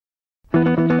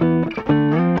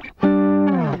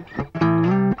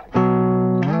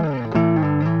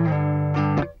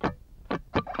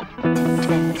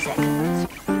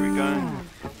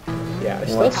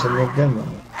finishing the demo.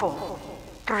 4,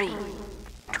 3,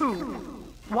 2,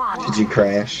 1. Did you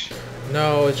crash?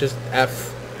 No, it's just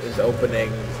F is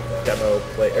opening demo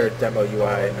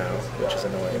UI now, which is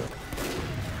annoying.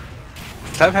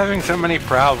 Stop having so many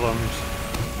problems.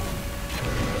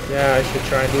 Yeah, I should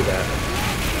try and do that.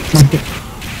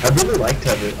 I really liked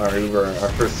how our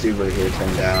first Uber here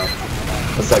turned out.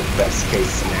 It was like best case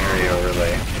scenario,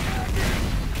 really.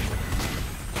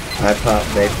 I pop,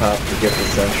 they pop, we get the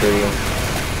sentry.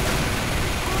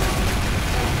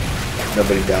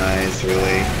 Nobody dies, really.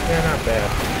 Yeah, not bad.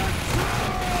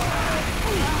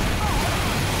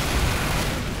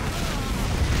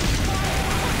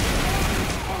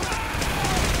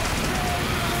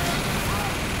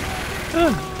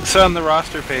 So on the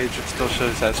roster page, it still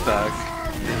shows S-Dog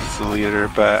is the leader,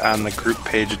 but on the group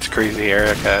page, it's Crazy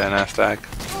Erica and S-Dog.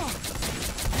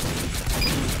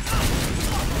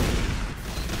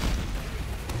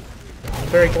 I'm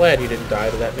very glad you didn't die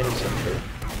to that mini sentry.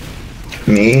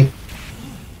 Me?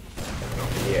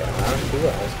 Yeah, who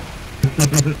else?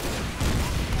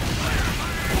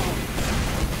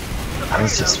 I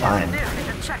was just fine.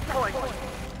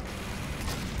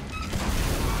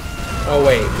 Oh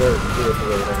wait, we're blue.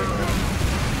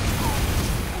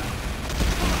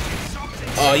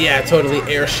 Oh yeah, totally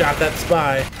air shot that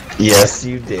spy. Yes,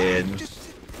 you did.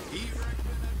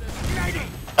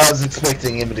 I was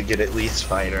expecting him to get at least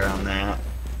fighter on that.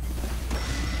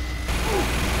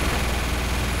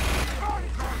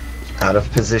 Out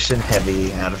of position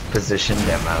heavy, out of position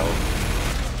demo.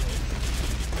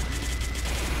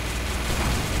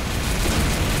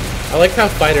 I like how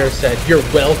Fighter said, "You're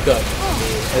welcome,"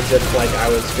 as if like I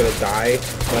was gonna die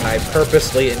when I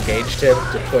purposely engaged him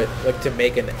to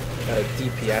make a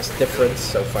DPS difference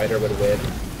so Fighter would win.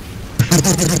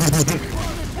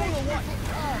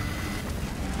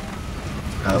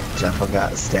 Oh, Jeffo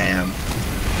got stabbed.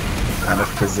 Out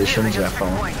of position, Jeffo.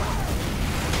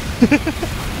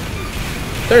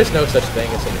 There's no such thing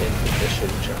as an in-position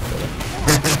Jeffo.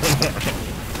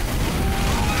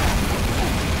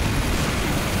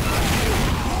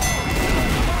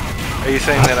 Are you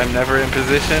saying that I'm never in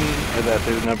position, or that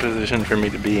there's no position for me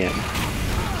to be in?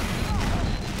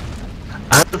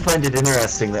 I would find it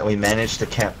interesting that we managed to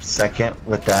cap second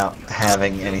without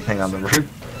having anything on the route.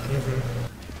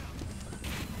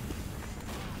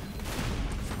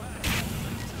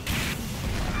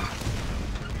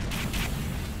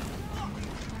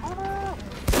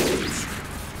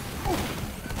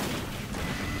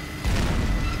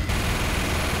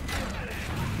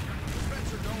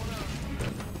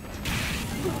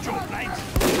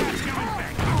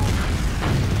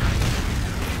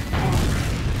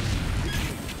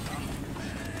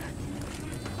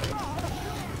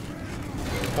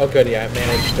 Oh good, yeah, I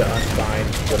managed to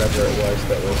unbind whatever it was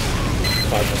that was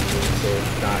causing me to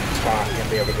not talk and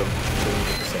be able to move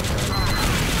at the same time.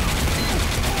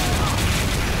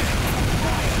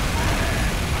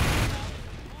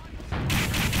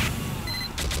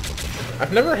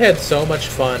 I've never had so much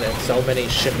fun and so many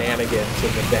shenanigans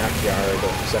in the backyard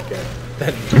of second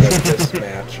than this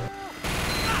match.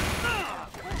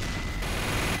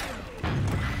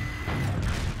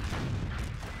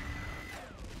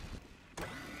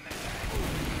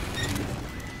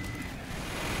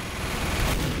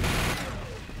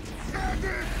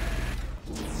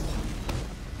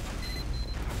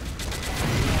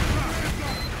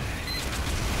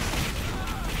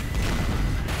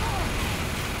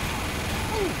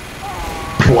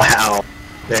 Wow,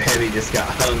 the heavy just got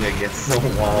hung against the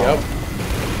wall. Yep.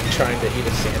 Trying to eat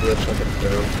a sandwich like a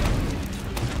bird.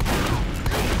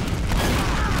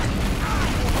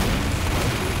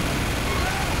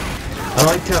 I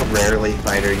liked how rarely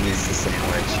Fighter used the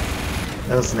sandwich.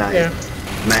 That was nice. Yeah.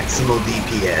 Maximal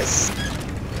DPS.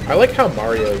 I like how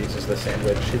Mario uses the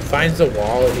sandwich. He finds a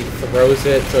wall and he throws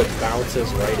it so it bounces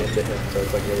right into him, so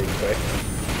it's like really quick.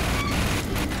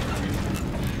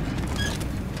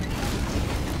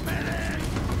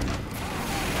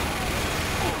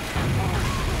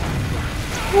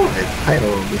 Oh, a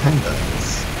title behind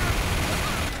us.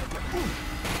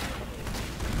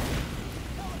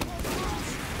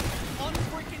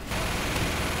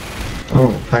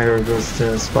 Oh, Pyro goes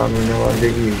to a spawn we no longer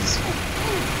use.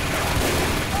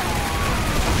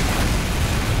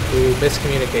 Ooh,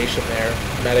 miscommunication there.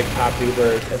 Medic popped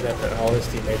Uber and then all his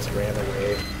teammates ran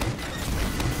away.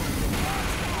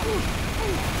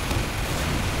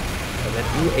 And then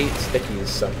you ate stickies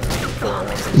somehow.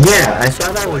 Yeah, I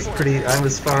thought I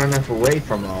was far enough away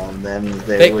from all of them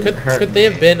they wouldn't hurt Could me. they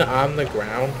have been on the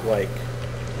ground, like...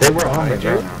 They were on the behind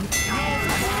you? ground.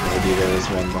 Maybe there was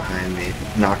one behind me.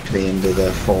 Knocked me into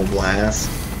the full blast.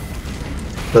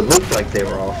 But it looked like they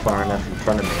were all far enough in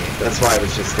front of me. That's why I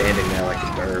was just standing there like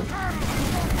a derp.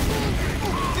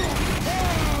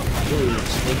 Ooh,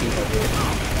 sneaky bugger.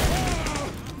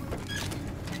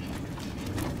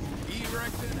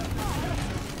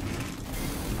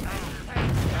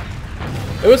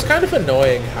 It was kind of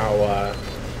annoying how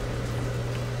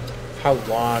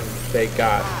long they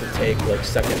got to take like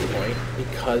second point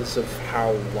because of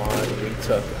how long we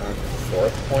took on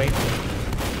fourth point.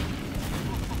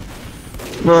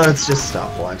 Well, it's just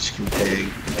stopwatch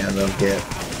config, and they'll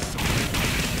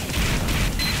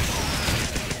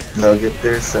get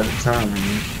their set time.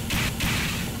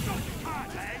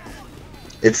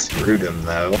 It screwed them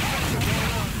though.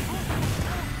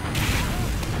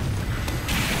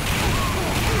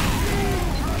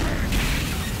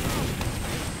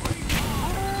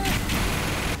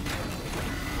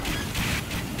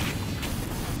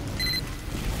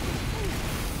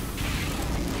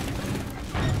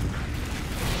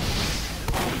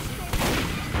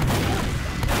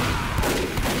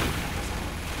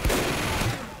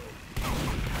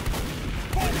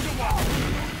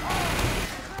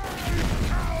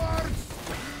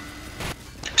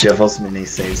 Jeffels mini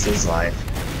saves his life.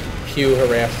 Hugh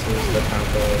harasses the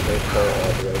combo and they pull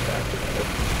all the way back together.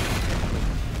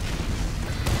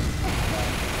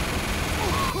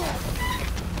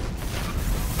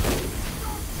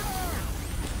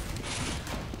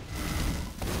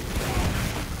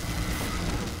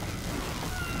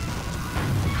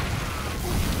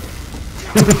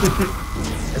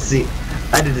 See,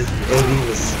 I did this. AD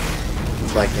was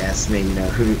like asked me, you know,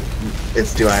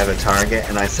 do I have a target?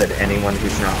 And I said anyone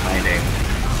who's not hiding.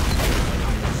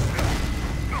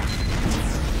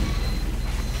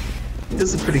 He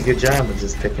does a pretty good job of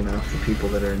just picking off the people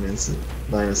that are in his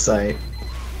line of sight.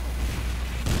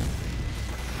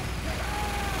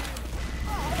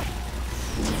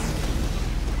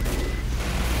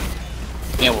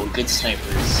 Yeah, well, good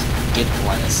snipers get the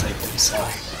line of sight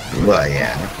themselves. Well,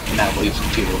 yeah. And not wait for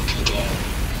people to kick out.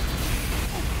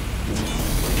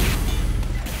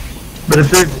 But if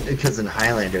they're, because in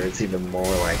Highlander, it's even more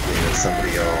likely that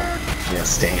somebody will, you know,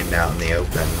 stand out in the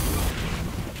open.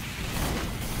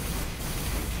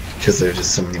 Because there's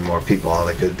just so many more people, all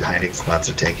the good hiding spots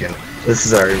are taken. This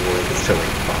is our reward, it's totally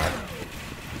fun.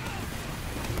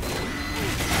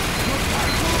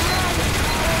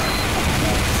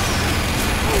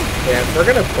 Yeah, if we're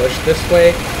gonna push this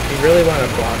way, we really want to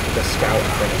block the scout in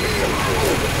front of the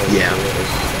sentry. Yeah.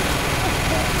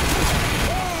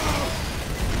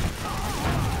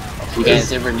 If you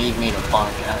guys ever need me to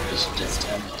bonk out, just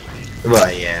tell me. Well,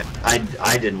 yeah.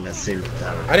 I didn't assume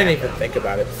that would I didn't even think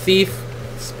about it. Thief,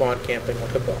 spawn camping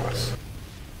like a boss.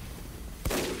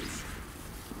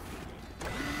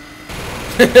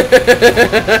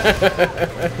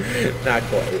 Not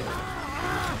quite.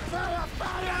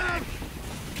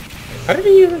 How did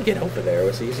he even get over there?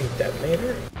 Was he using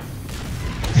detonator?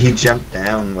 He jumped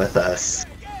down with us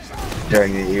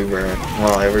during the Uber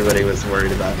while everybody was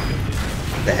worried about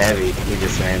the heavy. He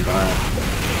just ran by.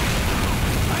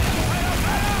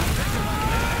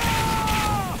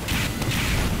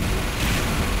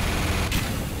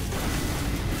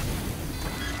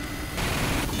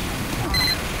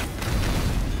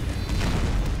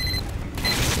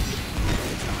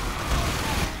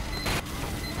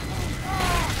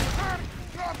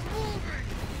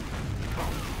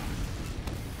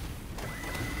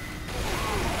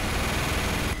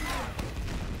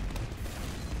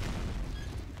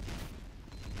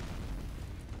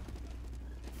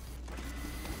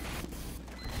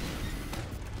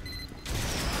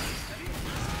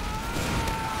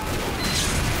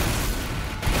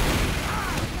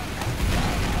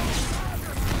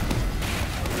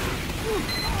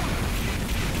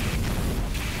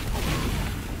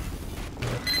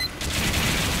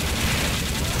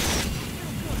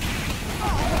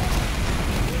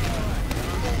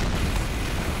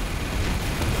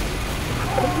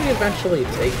 Eventually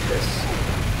take this.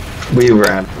 We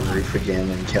ran the roof again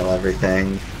and kill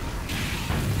everything.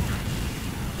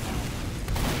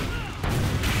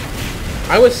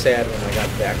 I was sad when I got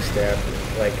backstabbed,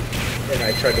 like, and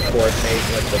I tried to coordinate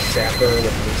like the sapper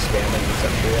with me spamming the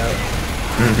sentry out.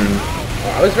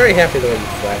 I was very happy the way you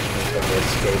flashed me from the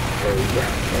escape.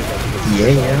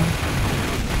 Yeah.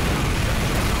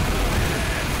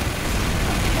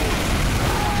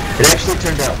 It actually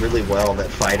turned out really well that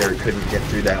Fighter couldn't get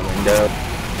through that window,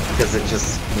 because it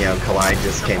just, you know, Collide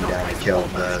just came down and killed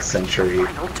the Sentry,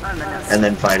 and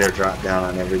then Fighter dropped down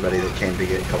on everybody that came to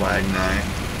get Collide, and it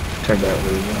turned out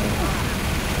really well.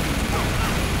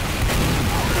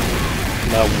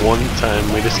 That one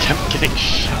time we just kept getting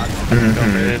shot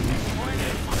coming in.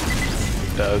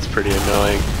 does, pretty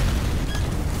annoying.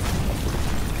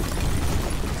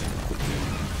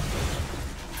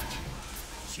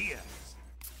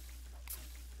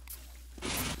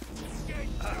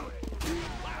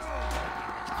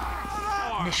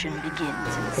 Mission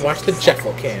begins in Watch the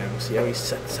Jekyll cam, see how he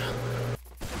sets up.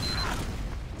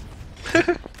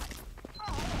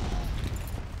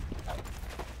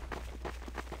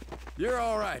 You're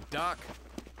all right, Doc.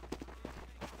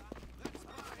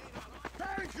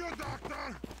 Thank you,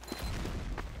 Doctor.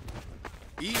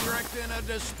 Erecting a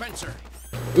dispenser.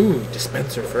 Ooh,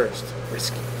 dispenser first.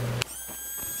 Risky.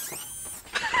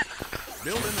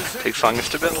 Building the sentry. Takes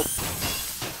longest to build.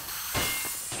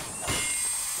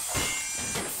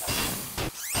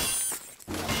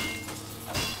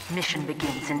 Mission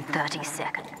begins in 30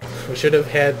 seconds. We should have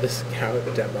had this scout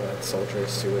demo at Soldier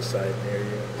Suicide near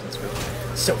you, since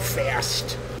we're so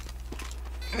fast.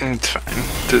 It's fine.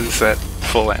 This is that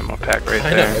full ammo pack right I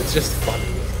there. know, it's just funny.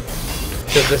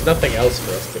 Because there's nothing else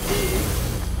for us to do.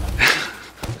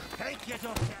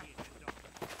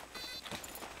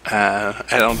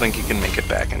 I don't think you can make it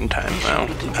back in time,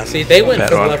 though. See, they went That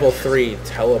for one. level 3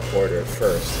 teleporter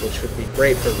first, which would be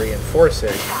great for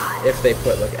reinforcing if they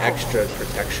put like extra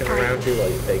protection around you while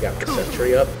they got the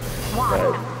sentry up.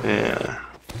 But Yeah.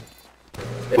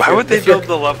 if Why you're- would they if you're- build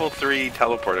the level 3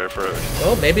 teleporter first?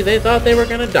 Well, maybe they thought they were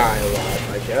gonna die a lot,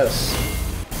 I guess.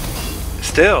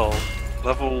 Still,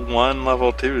 level 1,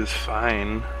 level 2 is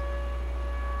fine.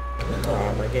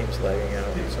 Aw, my game's lagging out,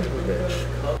 son of a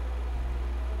bitch.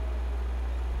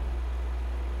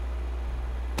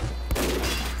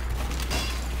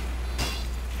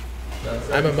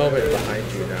 I'm a moment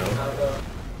behind you now.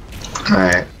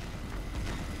 Alright.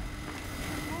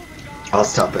 I'll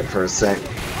stop it for a sec.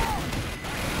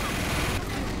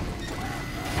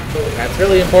 That's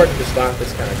really important to stop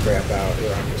this kind of crap out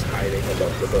where I'm just hiding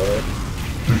above the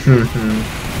door.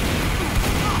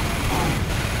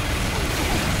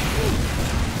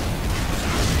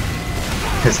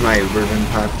 Has my ribbon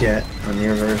popped yet on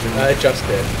your version? It just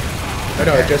did. Oh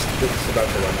no, Okay. it's about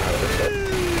to run out or so.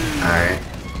 Alright.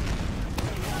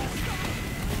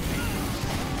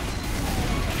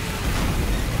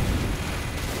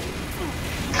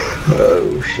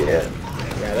 Oh shit.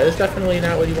 Yeah, that is definitely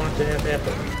not what you want to have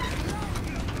happen.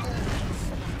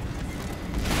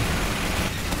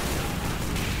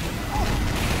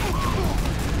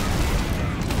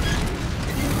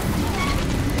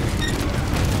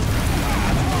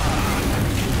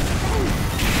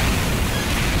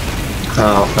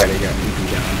 Oh, fighter got me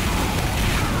down.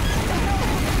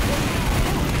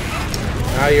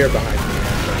 Now you're behind me.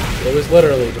 After. It was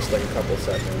literally just like a couple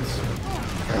seconds.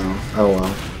 Oh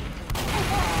well.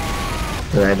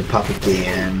 Then I had to pop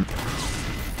again.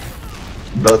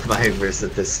 Both my hoovers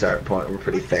at this start point were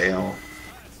pretty fail.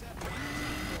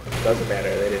 Doesn't matter,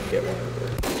 they didn't get one of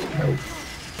them. Nope.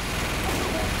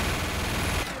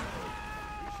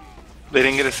 They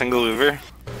didn't get a single Uber?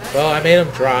 Well, I made them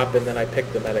drop and then I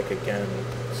picked the medic again.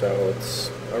 So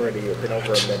it's already been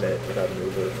over a minute without an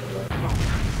Uber from them.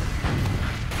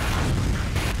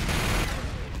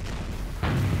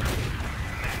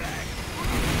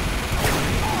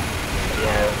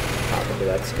 Yeah, pop into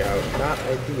that scout. Not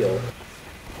ideal.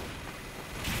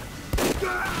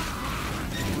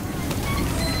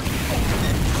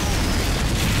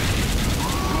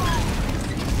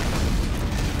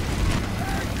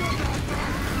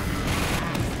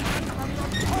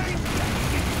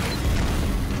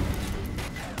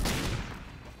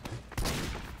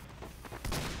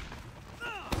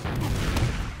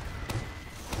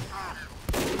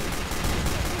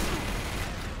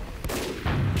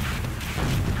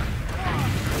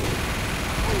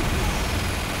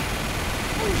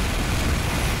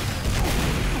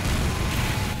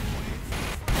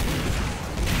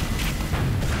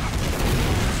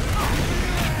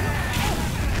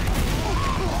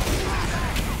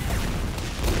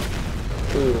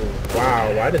 Ooh,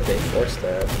 wow, why did they force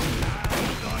that?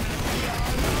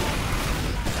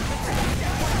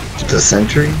 The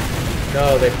sentry?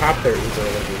 No, they popped their Uber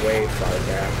like way far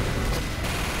back.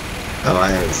 Oh, I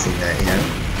haven't seen that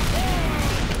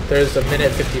yet. There's a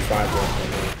minute 55 left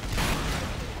in there.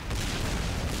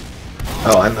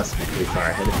 Oh, I must be pretty far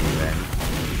ahead of you then.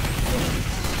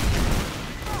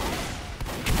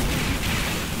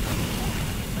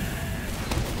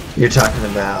 You're talking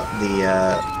about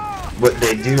the, what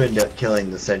they do end up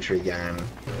killing the sentry gun.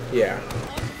 Yeah.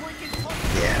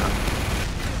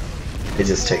 Yeah. It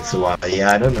just takes a while.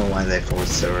 Yeah, I don't know why they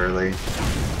forced so early.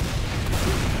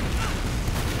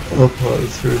 I'll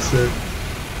pause for a sec.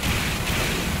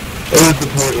 I'm at the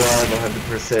point where I'm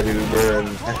 100% Uber, and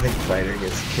I think Fighter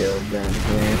gets killed down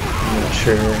here. I'm not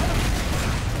sure.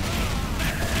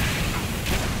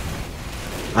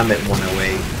 I'm at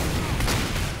 108.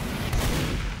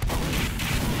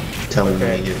 Tell me when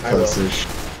Okay, you get I will. closest.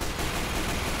 5,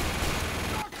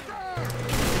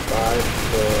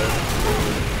 4,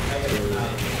 3, 2,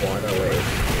 108.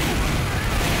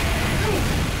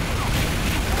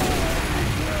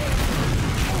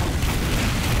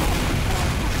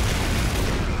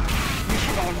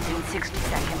 Mission ends in 60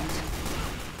 seconds.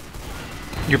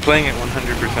 You're playing at 100%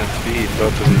 speed,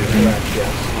 both of you. Correct,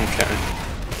 yes. Okay.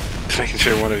 Just making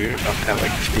sure one of you have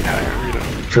like the speed higher, you know.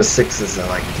 For 6s, I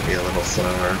like it to be a little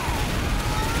slower.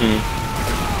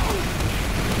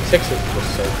 6 is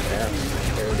just so fast.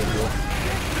 Very good.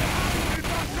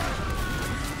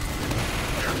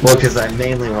 Well, because I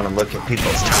mainly want to look at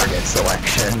people's target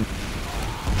selection.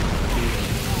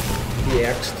 He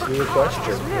asked you a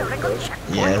question.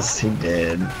 Yes, he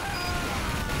did.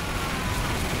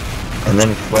 And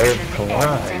then flared Mission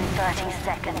ends in Collide. 30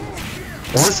 seconds.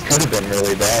 Well, this could have been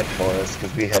really bad for us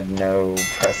because we had no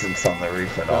presence on the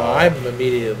roof at all. I'm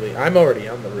already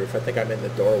on the roof. I think I'm in the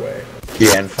doorway.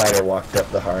 Yeah, and Fighter walked up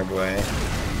the hard way.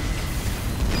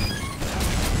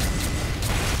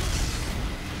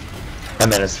 I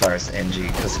meant as far as NG,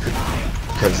 because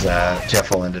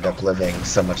Jeffel ended up living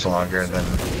so much longer than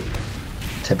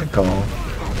typical.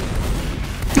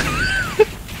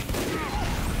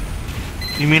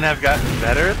 You mean I've gotten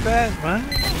better at that?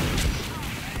 What?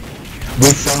 We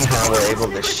somehow were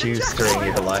able to shoestring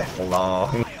your life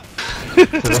along to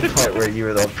the point where you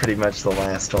were pretty much the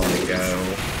last one to go.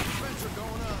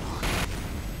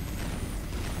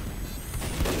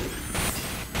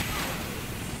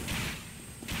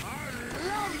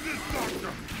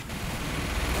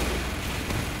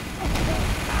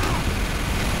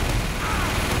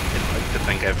 I'd like to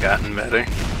think I've gotten better.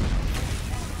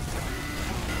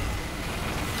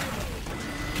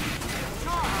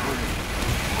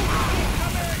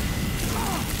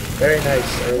 Very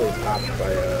nice early pop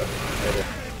by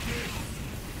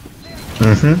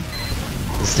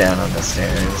He's down on the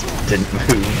stairs, didn't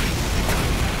move.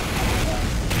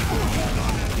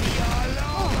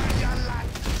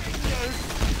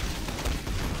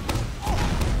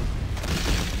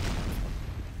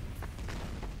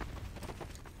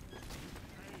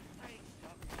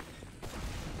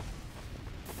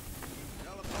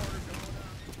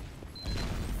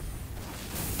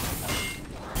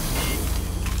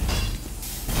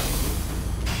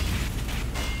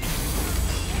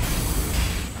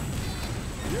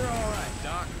 You're all right,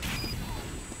 Doc.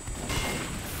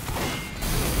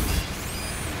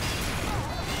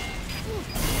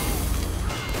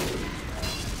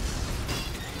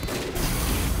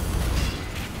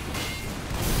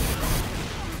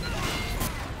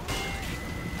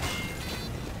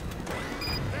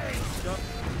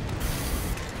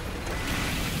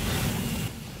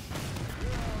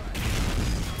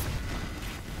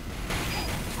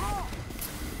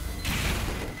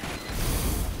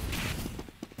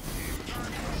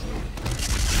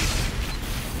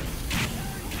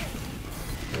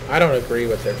 I don't agree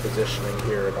with their positioning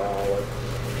here at all. Like,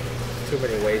 too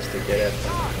many ways to get at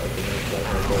them. Like, you know,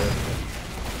 vulnerable.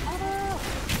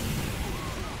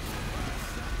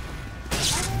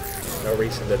 No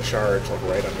reason to charge like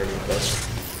right underneath us.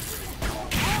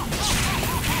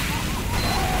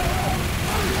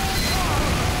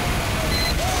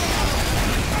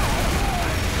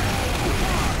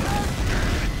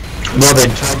 Well, they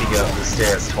tried to go up the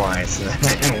stairs twice and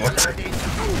that didn't work.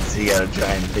 So you gotta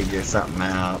try and figure something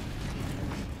out.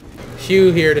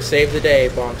 Hugh here to save the day,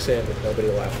 bonks in with nobody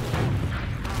left.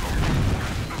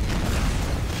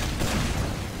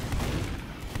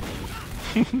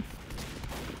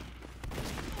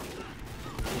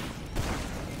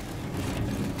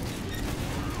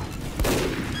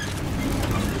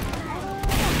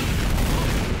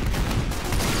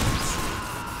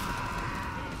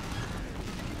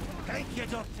 Thank you,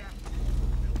 Doctor.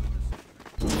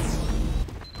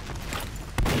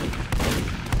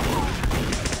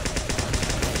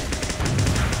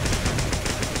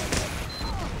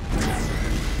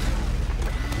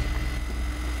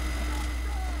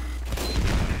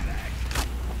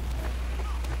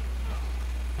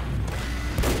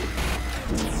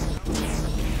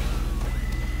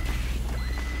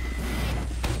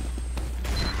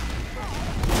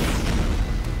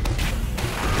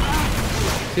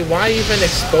 See, why even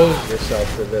expose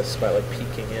yourself to this by like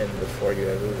peeking in before you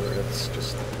have Uber? It's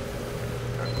just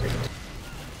not great.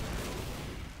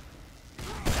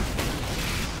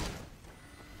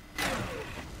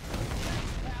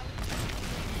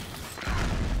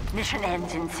 Mission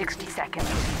ends in 60 seconds.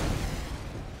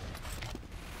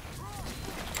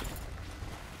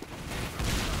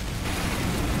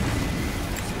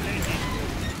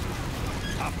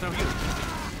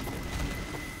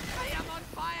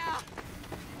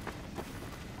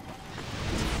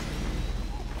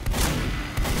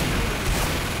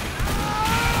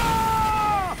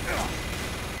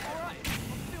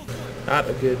 not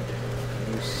a good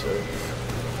use of...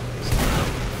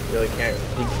 You really can't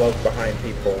decloak behind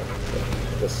people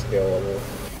with this skill level.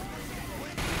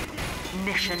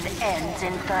 Mission ends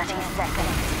in 30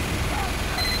 seconds.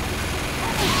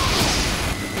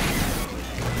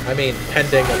 I mean,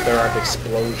 pending if there aren't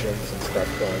explosions and stuff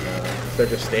going on. If they're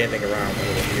just standing around a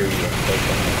little near you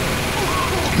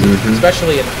and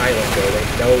especially in Highlander, they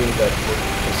know that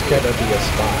there's gonna be a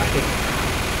spy.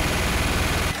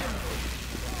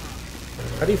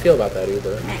 How do you feel about that,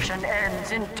 Uber? Mission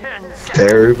ends in 10 seconds.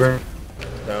 Their Uber,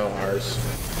 No, ours.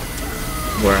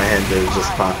 where I had to just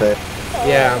pop it.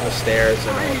 Yeah, on the stairs,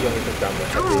 and I don't even done the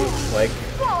heavy. Like,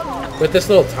 with this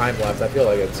little time left, I feel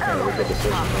like it's kind of a good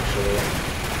decision, actually.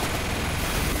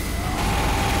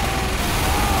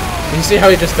 You see how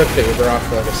he just took the Uber off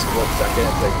for like a split second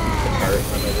to depart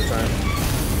on overtime?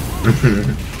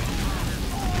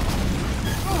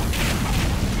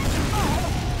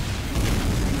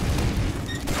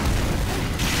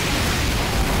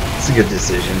 It's a good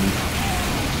decision.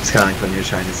 It's kind of like when you're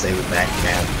trying to save a back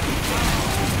cap.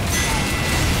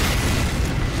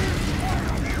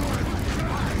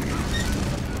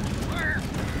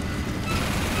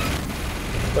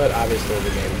 But obviously the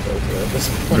game is over at this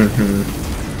point.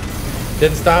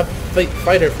 Didn't stop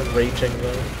Fighter from raging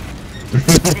though.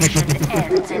 Mission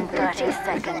ends in 30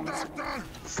 seconds.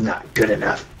 It's not good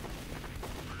enough.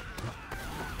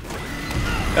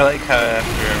 I like how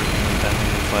after everything was done,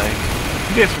 he was like,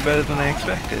 "You guys were better than I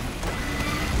expected."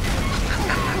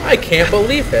 I can't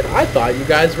believe it. I thought you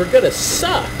guys were gonna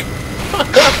suck.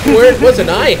 Where wasn't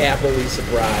I happily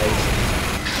surprised?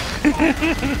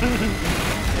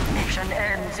 Mission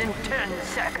ends in 10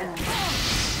 seconds.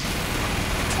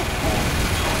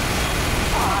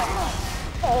 5,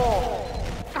 4,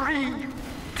 3,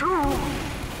 2,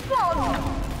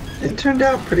 1. It turned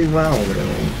out pretty well,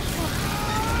 really.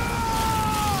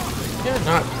 Yeah,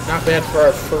 not bad for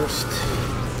our first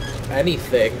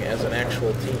anything as an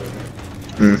actual team.